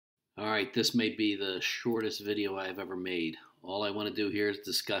Alright, this may be the shortest video I've ever made. All I want to do here is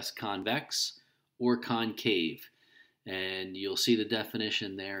discuss convex or concave. And you'll see the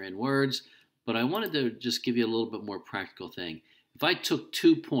definition there in words, but I wanted to just give you a little bit more practical thing. If I took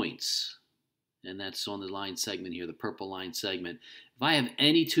 2 points, and that's on the line segment here, the purple line segment, if I have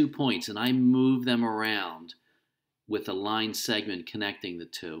any 2 points and I move them around with a line segment connecting the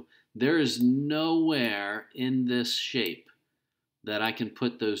two, there is nowhere in this shape that I can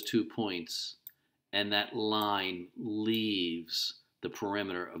put those 2 points and that line leaves the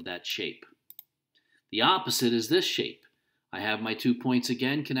perimeter of that shape. The opposite is this shape. I have my 2 points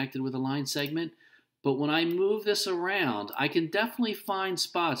again connected with a line segment, but when I move this around, I can definitely find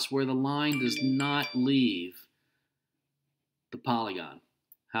spots where the line does not leave the polygon.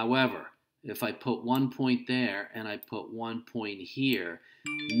 However, if I put 1 point there and I put 1 point here,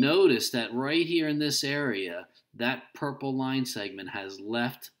 notice that right here in this area, that purple line segment has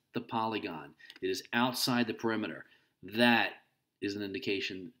left the polygon. It is outside the perimeter. That is an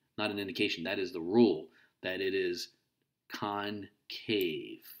indication, not an indication, that is the rule, that it is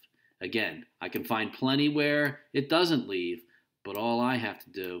concave. Again, I can find plenty where it doesn't leave, but all I have to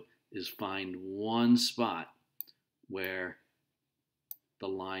do is find one spot where the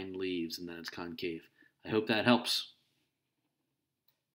line leaves, and then it's concave. I hope that helps.